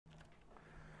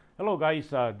Hello guys,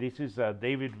 this is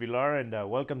David Villar and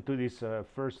welcome to this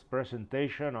first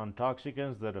presentation on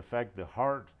toxicants that affect the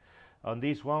heart. On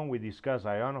this one we discuss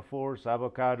ionophores,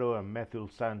 avocado and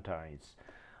methylxanthines.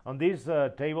 On this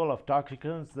table of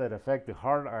toxicants that affect the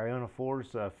heart,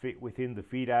 ionophores fit within the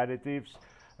feed additives.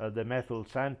 The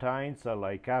methylxanthines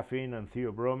like caffeine and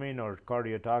theobromine are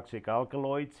cardiotoxic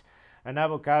alkaloids, and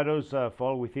avocados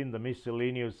fall within the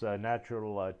miscellaneous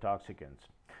natural toxicants.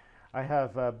 I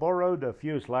have borrowed a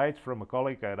few slides from a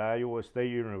colleague at Iowa State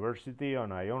University on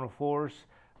ionophores.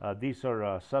 These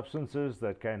are substances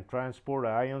that can transport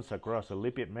ions across a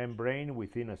lipid membrane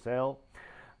within a cell.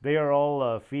 They are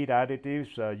all feed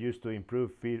additives used to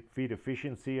improve feed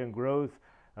efficiency and growth.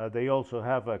 They also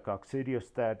have a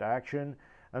coccidiostat action,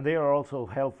 and they are also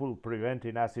helpful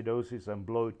preventing acidosis and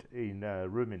bloat in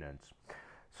ruminants.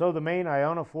 So the main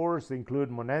ionophores include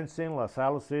monensin,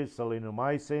 lasallicid,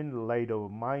 salinomycin,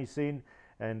 latomycin,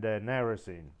 and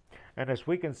narasin. And as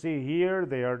we can see here,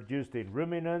 they are used in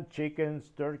ruminant,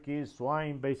 chickens, turkeys,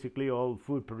 swine, basically all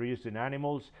food-producing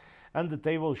animals. And the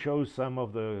table shows some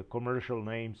of the commercial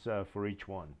names for each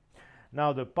one.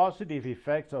 Now, the positive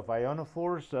effects of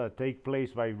ionophores take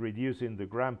place by reducing the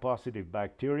gram-positive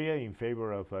bacteria in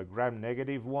favor of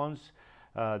gram-negative ones.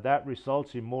 That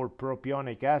results in more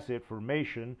propionic acid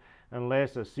formation and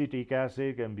less acetic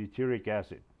acid and butyric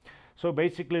acid. So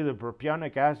basically the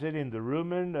propionic acid in the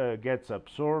rumen gets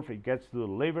absorbed, it gets to the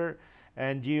liver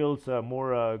and yields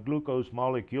more glucose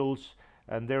molecules,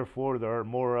 and therefore there are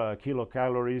more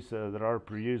kilocalories that are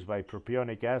produced by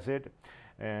propionic acid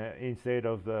instead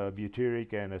of the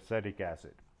butyric and acetic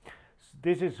acid.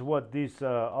 This is what this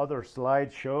other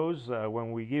slide shows.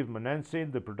 When we give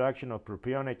monensin, the production of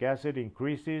propionic acid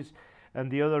increases,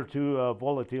 and the other two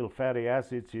volatile fatty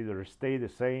acids either stay the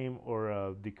same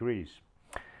or decrease.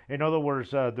 In other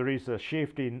words, there is a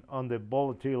shift on the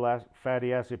volatile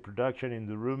fatty acid production in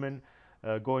the rumen,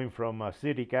 going from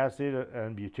acetic acid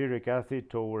and butyric acid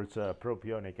towards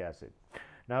propionic acid.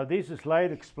 Now, this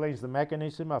slide explains the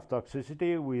mechanism of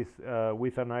toxicity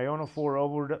with an ionophore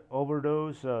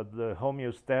overdose. The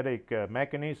homeostatic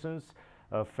mechanisms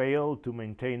fail to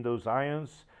maintain those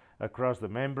ions across the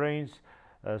membranes,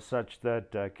 such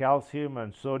that calcium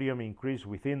and sodium increase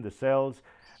within the cells,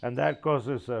 and that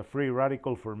causes free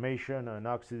radical formation and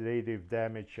oxidative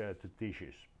damage to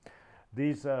tissues.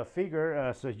 This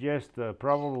figure suggests the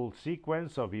probable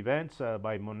sequence of events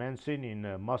by monensin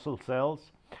in muscle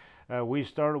cells. We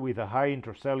start with a high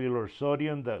intracellular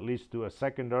sodium that leads to a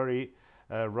secondary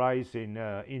rise in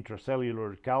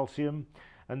intracellular calcium,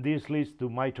 and this leads to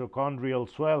mitochondrial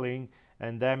swelling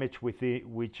and damage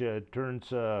which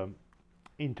turns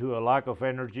into a lack of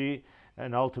energy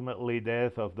and ultimately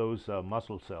death of those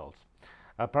muscle cells.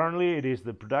 Apparently, it is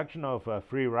the production of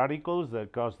free radicals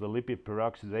that cause the lipid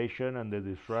peroxidation and the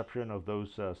disruption of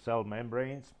those cell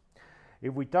membranes.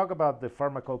 If we talk about the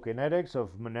pharmacokinetics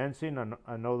of monensin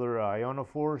and other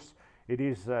ionophores, it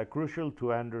is crucial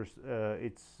to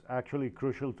it's actually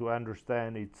crucial to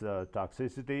understand its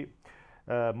toxicity.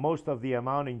 Most of the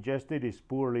amount ingested is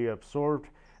poorly absorbed,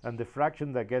 and the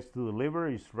fraction that gets to the liver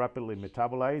is rapidly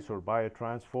metabolized or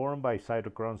biotransformed by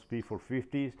cytochromes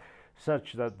P450,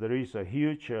 such that there is a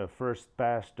huge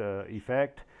first-pass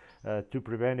effect to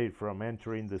prevent it from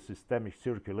entering the systemic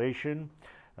circulation.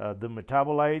 The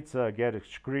metabolites get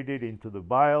excreted into the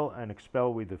bile and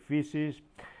expelled with the feces.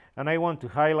 And I want to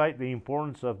highlight the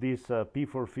importance of this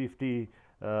P450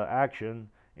 action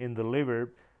in the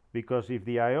liver, because if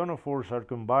the ionophores are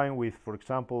combined with, for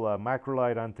example,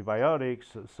 macrolide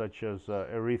antibiotics such as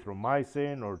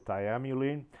erythromycin or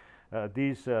thiamulin,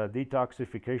 this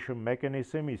detoxification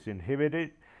mechanism is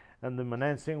inhibited, and the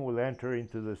monensin will enter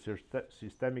into the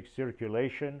systemic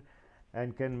circulation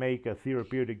and can make a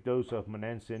therapeutic dose of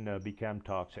monensin become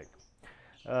toxic.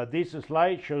 This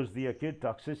slide shows the acute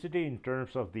toxicity in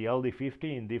terms of the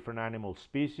LD50 in different animal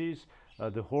species.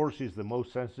 The horse is the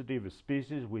most sensitive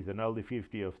species with an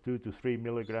LD50 of 2 to 3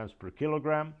 milligrams per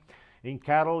kilogram. In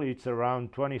cattle, it's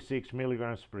around 26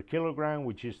 milligrams per kilogram,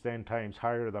 which is 10 times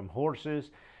higher than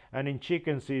horses. And in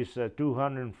chickens, it's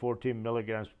 214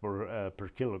 milligrams per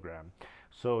kilogram.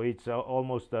 So it's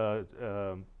almost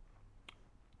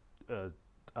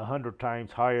 100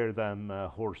 times higher than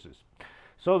horses.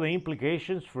 So the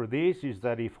implications for this is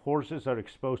that if horses are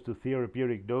exposed to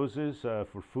therapeutic doses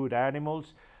for food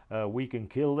animals, we can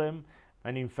kill them.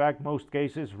 And in fact, most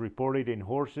cases reported in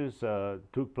horses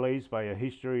took place by a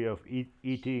history of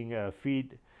eating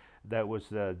feed that was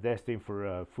destined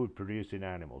for food-producing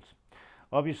animals.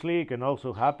 Obviously, it can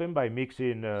also happen by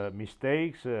mixing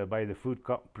mistakes by the food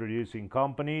producing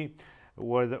company,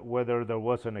 whether there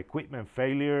was an equipment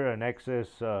failure, an excess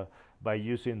by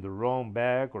using the wrong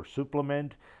bag or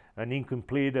supplement, an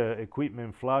incomplete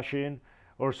equipment flushing,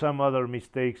 or some other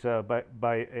mistakes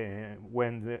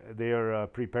when they are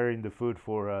preparing the food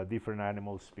for different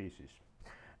animal species.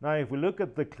 Now, if we look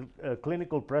at the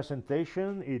clinical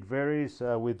presentation, it varies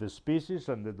with the species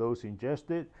and the dose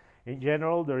ingested. In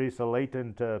general, there is a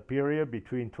latent period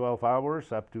between 12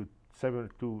 hours up to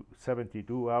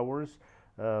 72 hours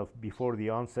before the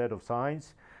onset of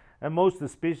signs. And most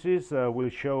species will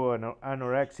show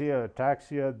anorexia,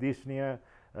 ataxia, dyspnea,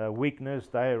 weakness,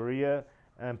 diarrhea,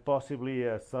 and possibly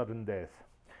sudden death.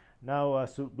 Now,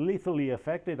 sublethally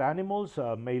affected animals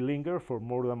may linger for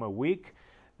more than a week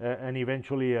and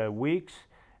eventually weeks,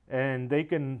 and they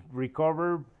can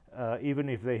recover even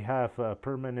if they have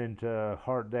permanent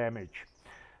heart damage.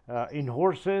 In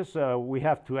horses, we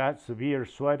have to add severe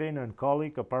sweating and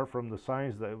colic apart from the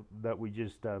signs that we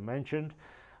just mentioned.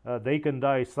 They can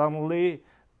die suddenly,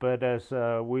 but as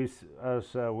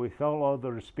with all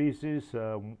other species,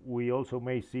 we also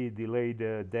may see delayed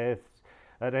deaths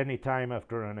at any time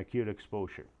after an acute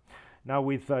exposure. Now,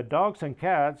 with dogs and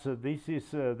cats,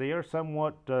 they are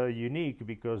somewhat unique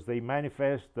because they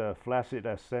manifest flaccid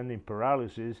ascending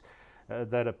paralysis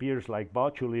that appears like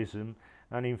botulism,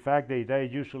 and in fact, they die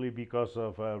usually because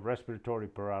of respiratory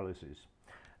paralysis.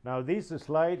 Now, this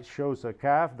slide shows a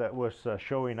calf that was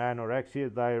showing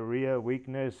anorexia, diarrhea,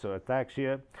 weakness,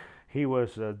 ataxia. He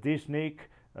was dyspneic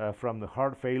from the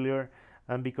heart failure,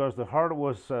 and because the heart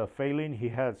was failing, he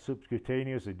had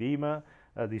subcutaneous edema,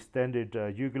 distended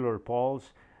jugular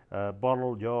pulse,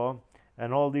 bottle jaw,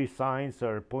 and all these signs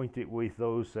are pointed with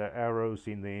those arrows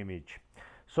in the image.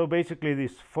 So basically,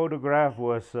 this photograph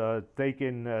was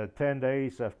taken 10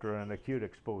 days after an acute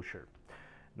exposure.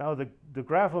 Now, the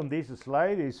graph on this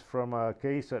slide is from a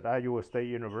case at Iowa State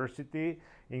University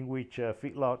in which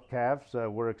feedlot calves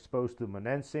were exposed to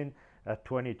monensin at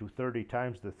 20 to 30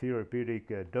 times the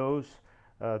therapeutic dose.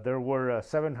 There were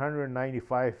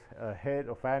 795 head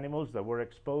of animals that were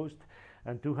exposed,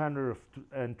 and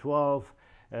 212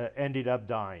 ended up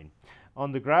dying.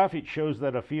 On the graph, it shows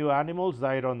that a few animals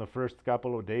died on the first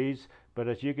couple of days, but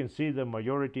as you can see, the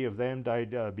majority of them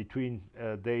died between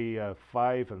day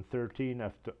 5 and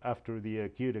 13 after the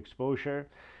acute exposure.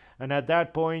 And at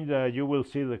that point, you will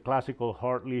see the classical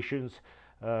heart lesions,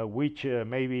 which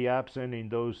may be absent in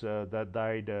those that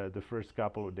died the first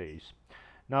couple of days.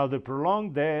 Now, the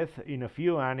prolonged death in a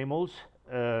few animals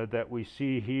that we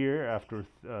see here after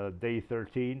day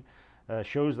 13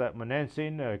 shows that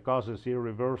monensin causes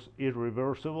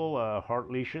irreversible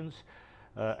heart lesions,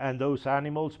 and those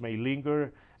animals may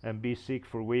linger and be sick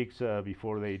for weeks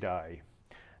before they die.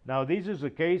 Now, this is a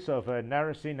case of a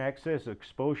narasin excess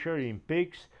exposure in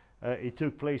pigs. It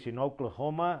took place in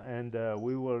Oklahoma, and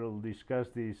we will discuss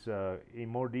this in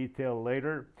more detail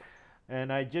later.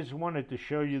 And I just wanted to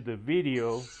show you the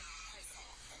video.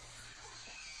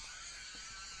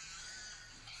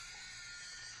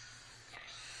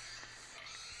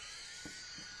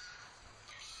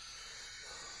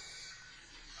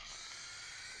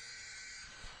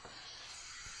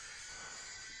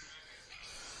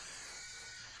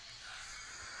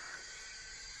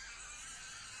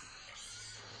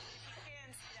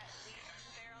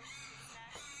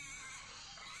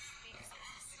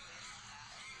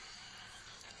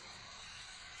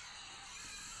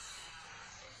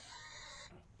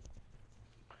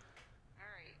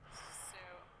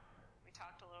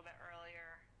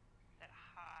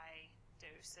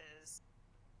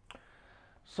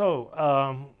 So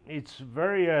it's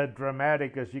very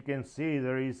dramatic. As you can see,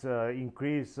 there is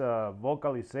increased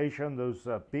vocalization. Those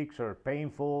pigs are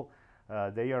painful.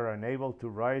 They are unable to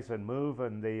rise and move,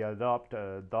 and they adopt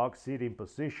a dog sitting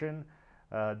position.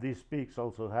 These pigs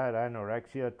also had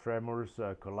anorexia, tremors,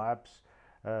 collapse,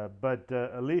 but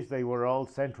at least they were all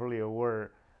centrally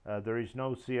aware. There is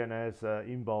no CNS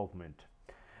involvement.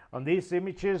 On these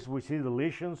images, we see the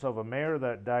lesions of a mare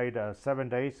that died 7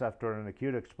 days after an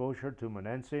acute exposure to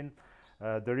monensin.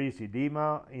 There is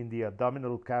edema in the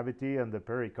abdominal cavity and the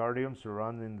pericardium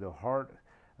surrounding the heart.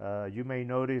 You may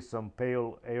notice some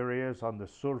pale areas on the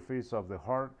surface of the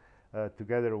heart,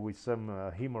 together with some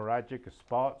hemorrhagic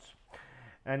spots.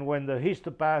 And when the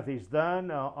histopath is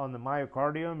done on the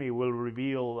myocardium, it will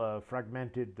reveal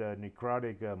fragmented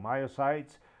necrotic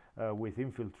myocytes with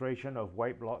infiltration of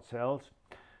white blood cells.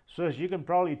 So as you can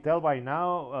probably tell by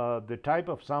now, the type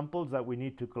of samples that we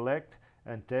need to collect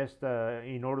and test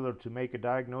in order to make a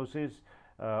diagnosis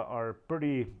are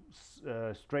pretty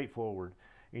straightforward.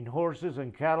 In horses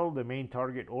and cattle, the main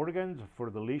target organs for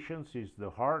the lesions is the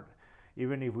heart,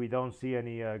 even if we don't see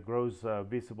any gross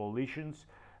visible lesions.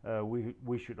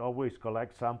 we should always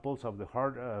collect samples of the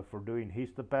heart for doing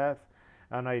histopath,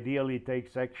 and ideally take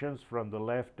sections from the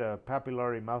left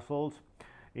papillary muscles.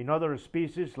 In other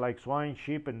species like swine,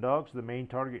 sheep, and dogs, the main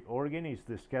target organ is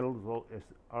the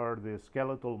are the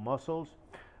skeletal muscles,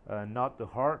 not the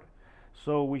heart.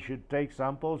 So we should take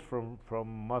samples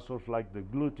from muscles like the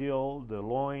gluteal, the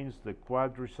loins, the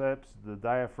quadriceps, the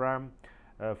diaphragm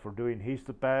for doing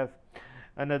histopath.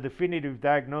 And a definitive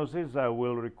diagnosis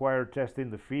will require testing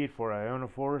the feet for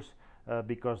ionophores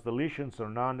because the lesions are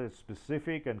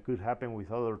non-specific and could happen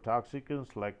with other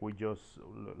toxicants like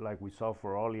we saw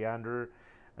for oleander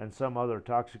and some other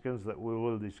toxicants that we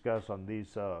will discuss on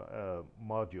this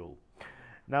module.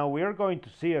 Now we are going to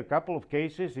see a couple of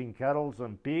cases in cattle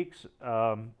and pigs,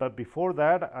 but before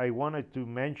that I wanted to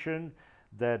mention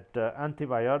that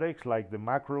antibiotics like the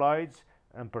macrolides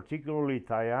and particularly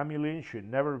thiamulin should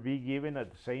never be given at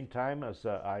the same time as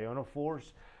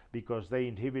ionophores because they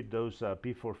inhibit those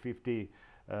P450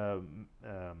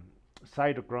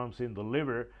 cytochromes in the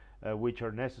liver which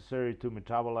are necessary to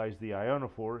metabolize the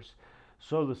ionophores.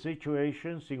 So the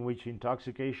situations in which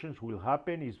intoxications will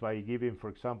happen is by giving, for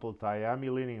example,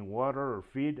 thiamulin in water or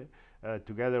feed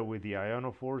together with the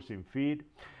ionophores in feed.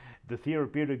 The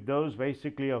therapeutic dose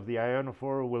basically of the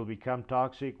ionophore will become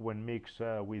toxic when mixed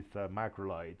with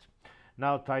macrolides.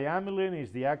 Now thiamulin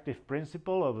is the active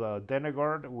principle of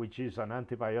Denagard, which is an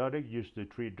antibiotic used to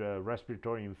treat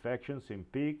respiratory infections in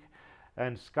pig,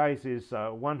 and Skysis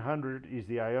 100 is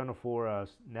the ionophore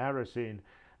narasin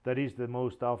that is the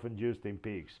most often used in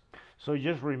pigs. So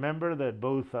just remember that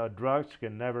both drugs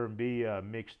can never be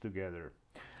mixed together.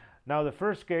 Now the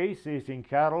first case is in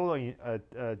cattle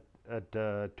at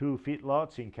 2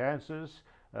 feedlots in Kansas.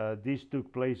 This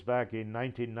took place back in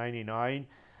 1999,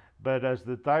 but as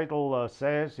the title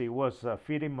says, it was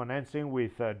feeding monensin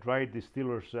with dried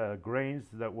distillers grains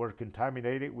that were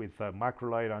contaminated with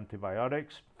macrolide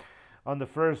antibiotics. On the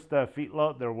first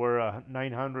feedlot there were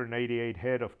 988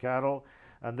 head of cattle,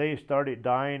 and they started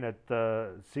dying at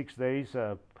 6 days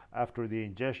after the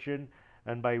ingestion,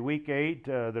 and by week 8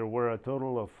 there were a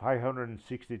total of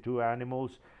 562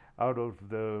 animals out of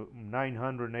the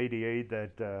 988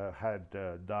 that had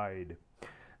died.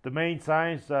 The main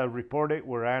signs reported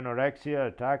were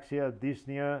anorexia, ataxia,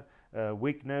 dyspnea,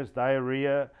 weakness,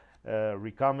 diarrhea,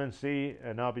 recumbency,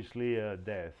 and obviously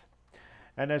death.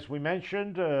 And as we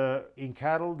mentioned, in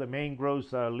cattle the main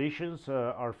gross lesions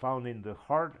are found in the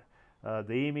heart.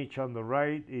 The image on the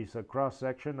right is a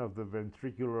cross-section of the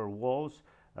ventricular walls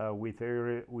with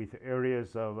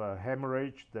areas of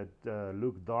hemorrhage that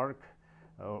look dark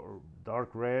or dark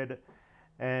red,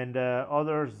 and there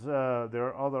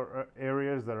are other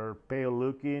areas that are pale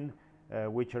looking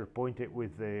which are pointed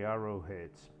with the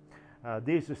arrowheads.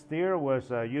 This steer was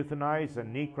euthanized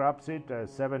and necropsied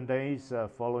 7 days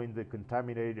following the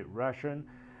contaminated ration.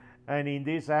 And in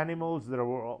these animals, there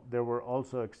were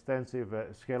also extensive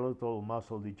skeletal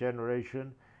muscle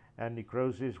degeneration and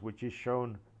necrosis, which is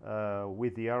shown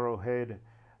with the arrowhead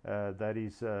that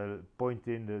is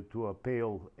pointing to a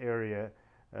pale area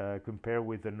compared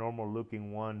with the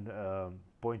normal-looking one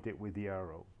pointed with the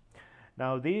arrow.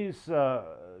 Now these are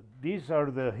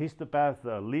the histopath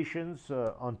lesions.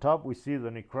 On top we see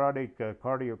the necrotic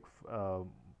cardiac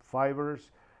fibers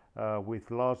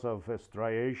with loss of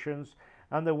striations.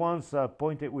 And the ones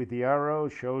pointed with the arrow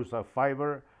shows a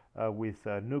fiber with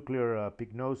nuclear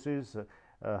pycnosis,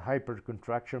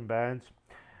 hypercontraction bands.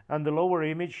 And the lower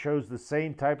image shows the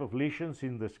same type of lesions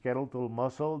in the skeletal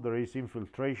muscle. There is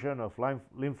infiltration of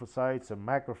lymphocytes and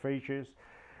macrophages.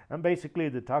 And basically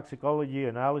the toxicology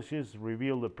analysis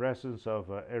revealed the presence of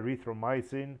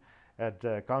erythromycin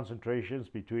at concentrations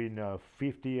between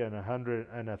 50 and 100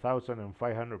 and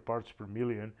 1,500 parts per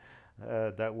million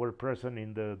that were present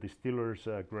in the distiller's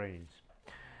grains.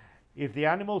 If the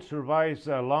animal survives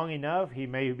long enough, he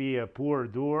may be a poor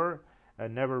doer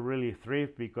and never really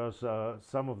thrive because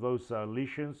some of those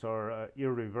lesions are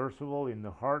irreversible in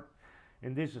the heart.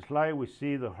 In this slide we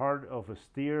see the heart of a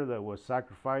steer that was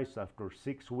sacrificed after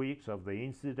 6 weeks of the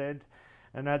incident,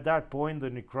 and at that point the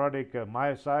necrotic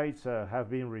myocytes have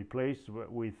been replaced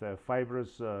with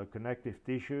fibrous connective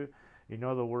tissue, in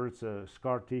other words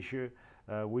scar tissue,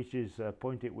 which is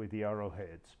pointed with the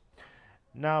arrowheads.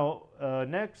 Now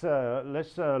next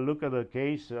let's look at the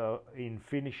case in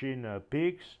finishing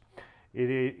pigs.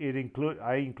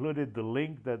 I included the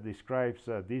link that describes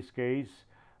this case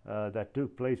that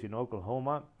took place in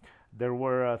Oklahoma. There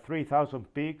were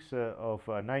 3,000 pigs of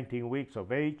 19 weeks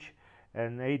of age,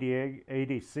 and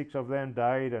 86 of them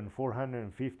died and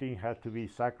 415 had to be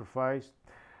sacrificed.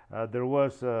 There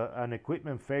was an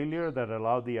equipment failure that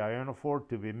allowed the ionophore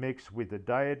to be mixed with the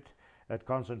diet, at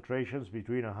concentrations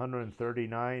between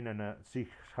 139 and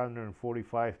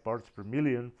 645 parts per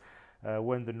million,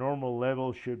 when the normal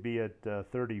level should be at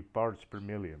 30 parts per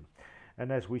million. And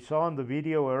as we saw in the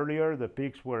video earlier, the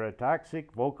pigs were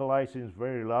ataxic, vocalizing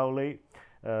very loudly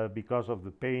because of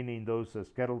the pain in those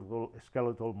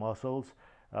skeletal muscles.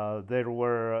 They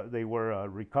were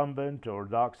recumbent or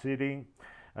dog sitting,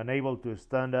 unable to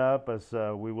stand up, as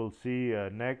we will see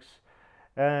next.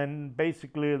 And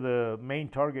basically the main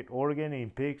target organ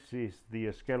in pigs is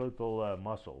the skeletal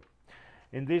muscle.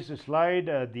 In this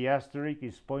slide, the asterisk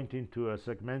is pointing to a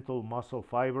segmental muscle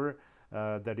fiber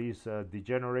that is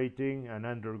degenerating and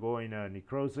undergoing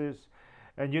necrosis.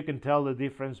 And you can tell the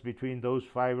difference between those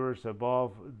fibers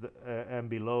above and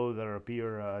below that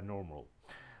appear normal.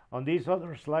 On this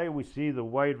other slide, we see the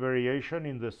wide variation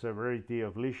in the severity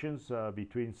of lesions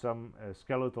between some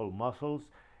skeletal muscles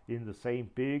in the same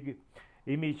pig.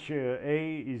 Image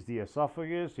A is the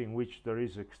esophagus, in which there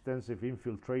is extensive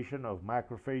infiltration of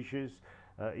macrophages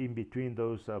in between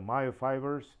those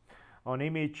myofibers. On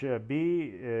image B,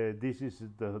 this is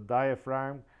the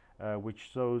diaphragm,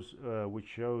 which shows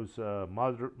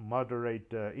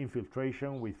moderate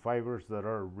infiltration with fibers that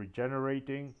are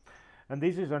regenerating. And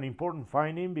this is an important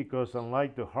finding because,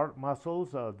 unlike the heart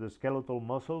muscles, the skeletal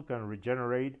muscle can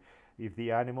regenerate if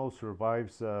the animal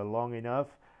survives long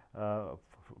enough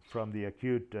from the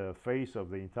acute phase of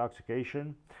the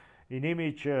intoxication. In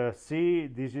image C,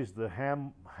 this is the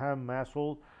ham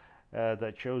muscle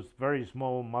that shows very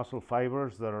small muscle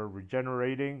fibers that are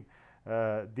regenerating.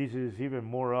 This is even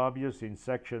more obvious in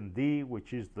section D,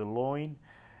 which is the loin,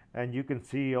 and you can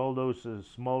see all those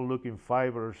small looking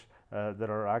fibers that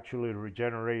are actually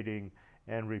regenerating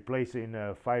and replacing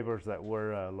fibers that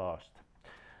were lost.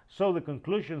 So the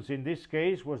conclusions in this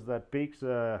case was that pigs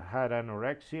had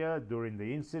anorexia during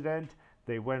the incident.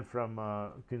 They went from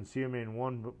consuming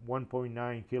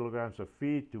 1.9 kilograms of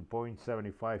feed to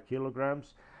 0.75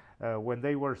 kilograms. When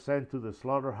they were sent to the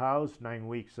slaughterhouse 9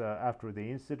 weeks after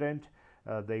the incident,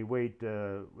 they weighed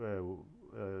 4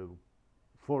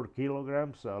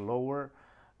 kilograms lower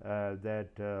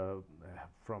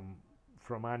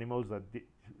from animals that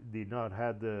did not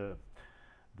have the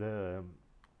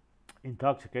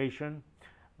intoxication.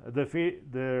 Their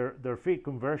feed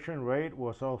conversion rate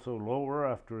was also lower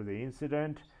after the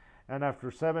incident, and after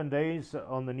 7 days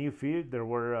on the new feed there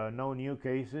were no new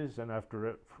cases, and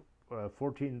after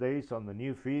 14 days on the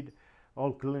new feed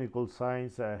all clinical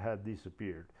signs had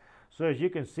disappeared. So as you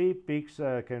can see, pigs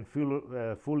can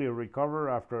fully recover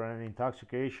after an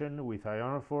intoxication with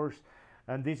ionophores,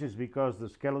 and this is because the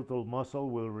skeletal muscle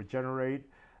will regenerate,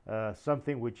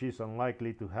 something which is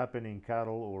unlikely to happen in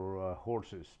cattle or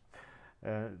horses.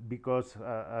 Because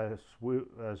as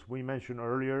we mentioned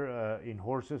earlier, in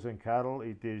horses and cattle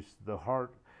it is the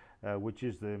heart which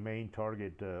is the main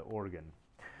target organ.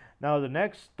 Now the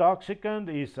next toxicant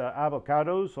is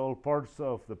avocados. All parts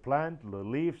of the plant, the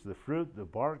leaves, the fruit, the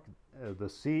bark, the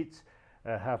seeds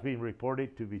have been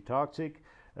reported to be toxic.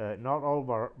 Not all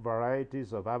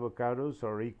varieties of avocados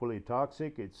are equally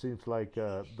toxic. It seems like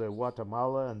the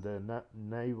Guatemala and the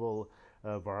navel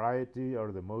variety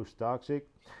are the most toxic.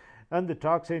 And the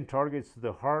toxin targets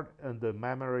the heart and the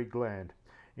mammary gland,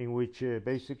 in which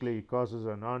basically causes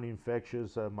a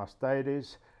non-infectious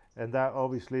mastitis, and that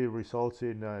obviously results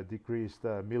in decreased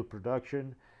milk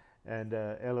production and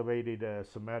elevated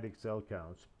somatic cell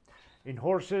counts. In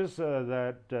horses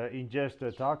that ingest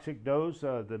a toxic dose,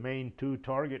 the main two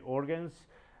target organs,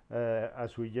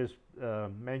 as we just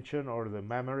mentioned, are the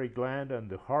mammary gland and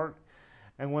the heart.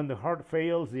 And when the heart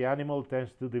fails, the animal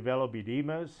tends to develop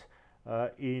edemas.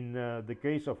 In the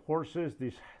case of horses,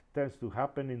 this tends to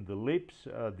happen in the lips,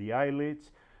 the eyelids,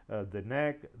 the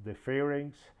neck, the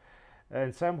pharynx.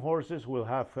 And some horses will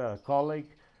have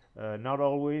colic, not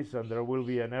always, and there will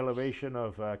be an elevation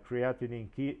of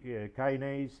creatinine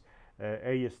kinase,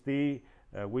 AST,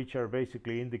 which are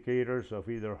basically indicators of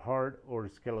either heart or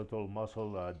skeletal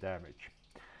muscle damage.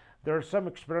 There are some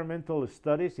experimental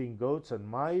studies in goats and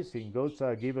mice. In goats,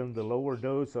 given the lower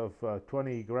dose of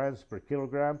 20 grams per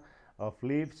kilogram of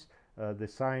leaves, the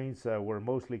signs were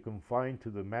mostly confined to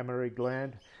the mammary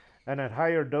gland, and at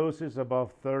higher doses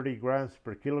above 30 grams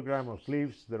per kilogram of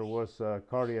leaves there was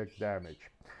cardiac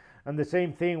damage. And the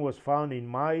same thing was found in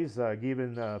mice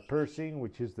given persing,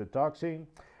 which is the toxin.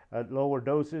 At lower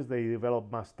doses they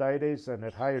developed mastitis, and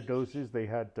at higher doses they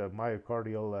had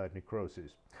myocardial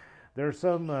necrosis. There are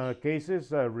some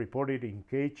cases reported in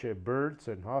cage birds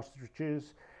and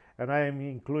ostriches, and I am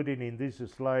including in this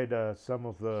slide some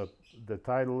of the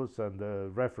titles and the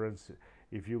reference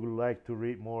if you would like to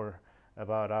read more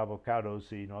about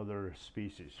avocados in other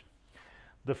species.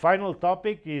 The final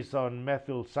topic is on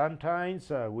methylxanthines,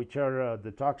 which are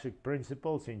the toxic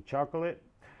principles in chocolate.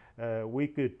 We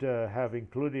could have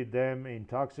included them in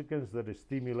toxicants that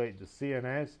stimulate the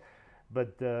CNS,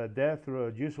 but death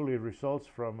usually results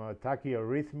from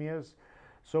tachyarrhythmias,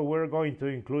 so we're going to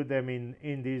include them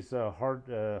in this hard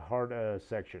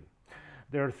section.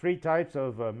 There are three types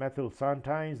of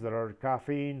methylxanthines. There are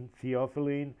caffeine,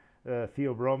 theophylline,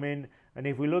 theobromine, and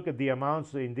if we look at the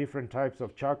amounts in different types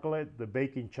of chocolate, the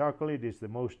baking chocolate is the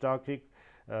most toxic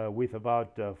with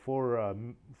about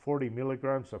 40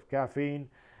 milligrams of caffeine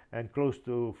and close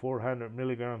to 400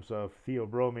 milligrams of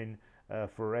theobromine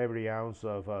for every ounce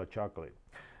of chocolate.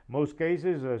 Most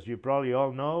cases, as you probably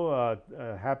all know,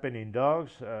 happen in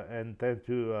dogs and tend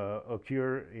to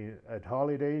occur at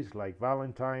holidays like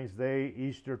Valentine's Day,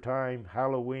 Easter time,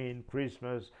 Halloween,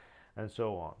 Christmas, and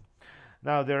so on.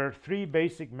 Now, there are three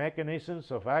basic mechanisms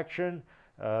of action.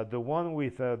 The one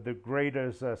with the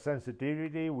greatest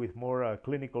sensitivity, with more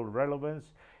clinical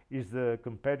relevance, is the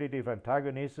competitive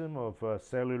antagonism of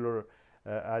cellular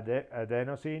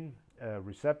adenosine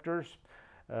receptors.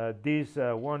 This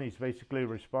one is basically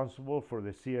responsible for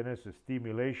the CNS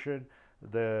stimulation,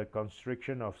 the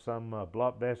constriction of some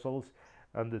blood vessels,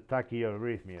 and the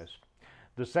tachyarrhythmias.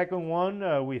 The second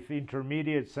one, with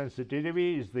intermediate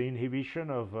sensitivity, is the inhibition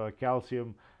of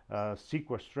calcium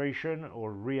sequestration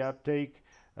or reuptake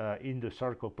in the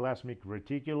sarcoplasmic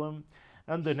reticulum,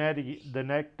 and the net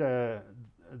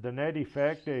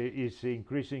effect is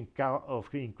increasing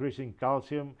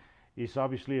calcium is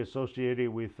obviously associated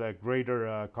with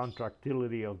greater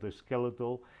contractility of the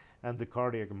skeletal and the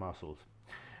cardiac muscles.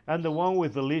 And the one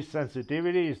with the least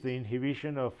sensitivity is the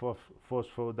inhibition of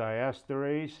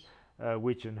phosphodiesterase,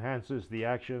 which enhances the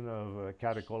action of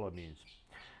catecholamines.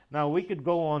 Now, we could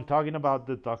go on talking about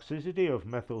the toxicity of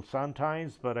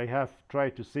methylxanthines, but I have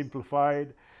tried to simplify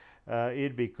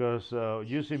it because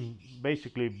using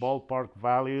basically ballpark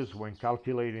values when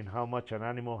calculating how much an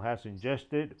animal has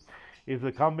ingested, if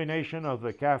the combination of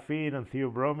the caffeine and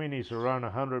theobromine is around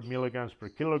 100 milligrams per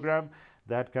kilogram,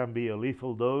 that can be a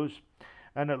lethal dose.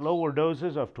 And at lower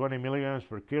doses of 20 milligrams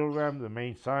per kilogram, the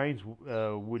main signs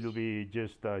will be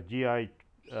just GI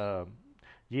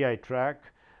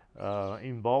tract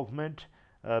involvement.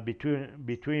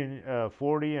 Between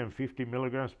 40 and 50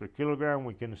 milligrams per kilogram,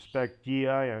 we can expect GI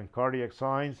and cardiac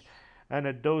signs. And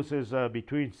at doses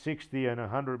between 60 and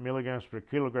 100 milligrams per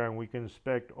kilogram, we can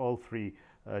expect all three,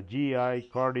 GI,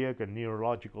 cardiac, and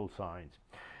neurological signs.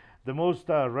 The most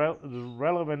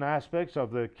relevant aspects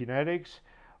of the kinetics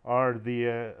are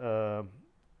the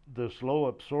slow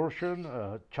absorption.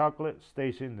 Chocolate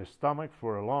stays in the stomach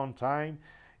for a long time,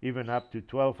 even up to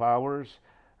 12 hours.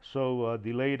 So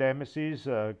delayed emesis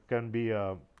can be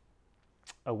a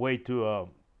way to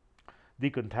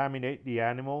decontaminate the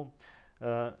animal.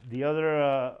 There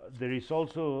is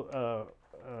also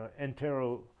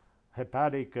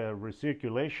enterohepatic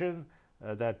recirculation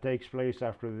that takes place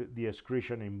after the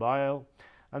excretion in bile,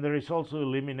 and there is also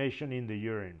elimination in the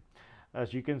urine.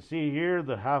 As you can see here,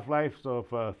 the half-life of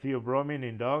theobromine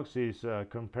in dogs is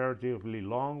comparatively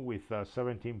long, with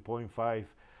 17.5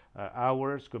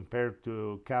 hours compared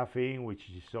to caffeine, which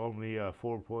is only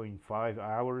 4.5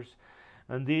 hours.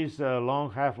 And this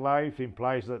long half-life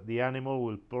implies that the animal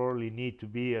will probably need to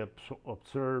be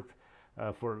observed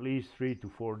for at least 3 to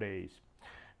 4 days.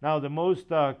 Now, the most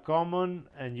common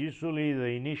and usually the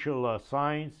initial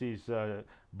signs is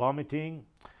vomiting,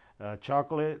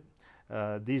 chocolate.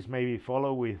 These may be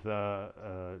followed with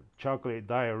chocolate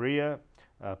diarrhea,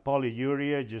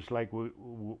 polyuria, just like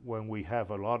when we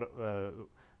have a lot of,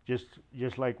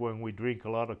 just like when we drink a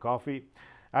lot of coffee.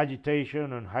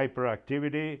 Agitation and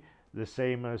hyperactivity, the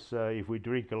same as if we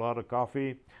drink a lot of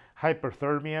coffee.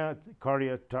 Hyperthermia,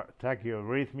 cardiac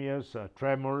tachyarrhythmias,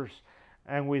 tremors,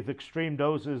 and with extreme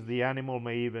doses, the animal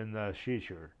may even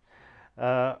seizure.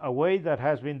 A way that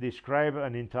has been described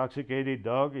an intoxicated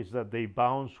dog is that they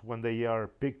bounce when they are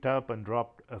picked up and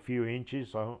dropped a few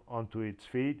inches onto its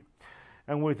feet.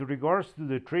 And with regards to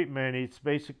the treatment, it's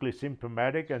basically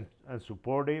symptomatic and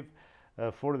supportive.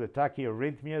 For the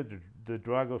tachyarrhythmia, the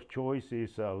drug of choice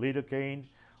is lidocaine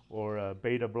or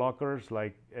beta blockers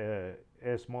like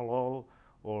esmolol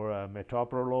or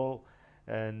metoprolol.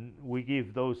 And we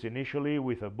give those initially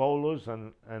with a bolus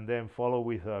and then follow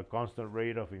with a constant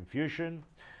rate of infusion.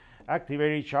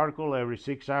 Activated charcoal every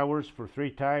 6 hours for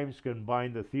 3 times can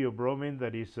bind the theobromine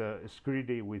that is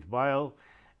excreted with bile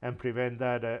and prevent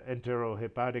that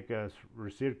enterohepatic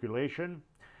recirculation.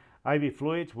 IV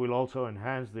fluids will also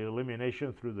enhance the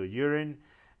elimination through the urine.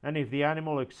 And if the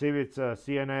animal exhibits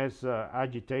CNS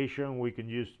agitation, we can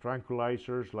use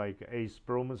tranquilizers like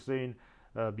acepromazine,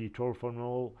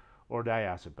 butorphanol, or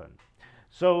diazepam.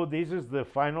 So this is the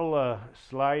final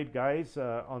slide, guys.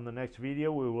 On the next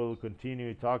video, we will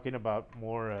continue talking about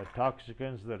more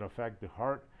toxicants that affect the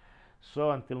heart.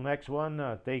 So until next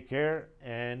one, take care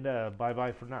and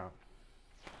bye-bye for now.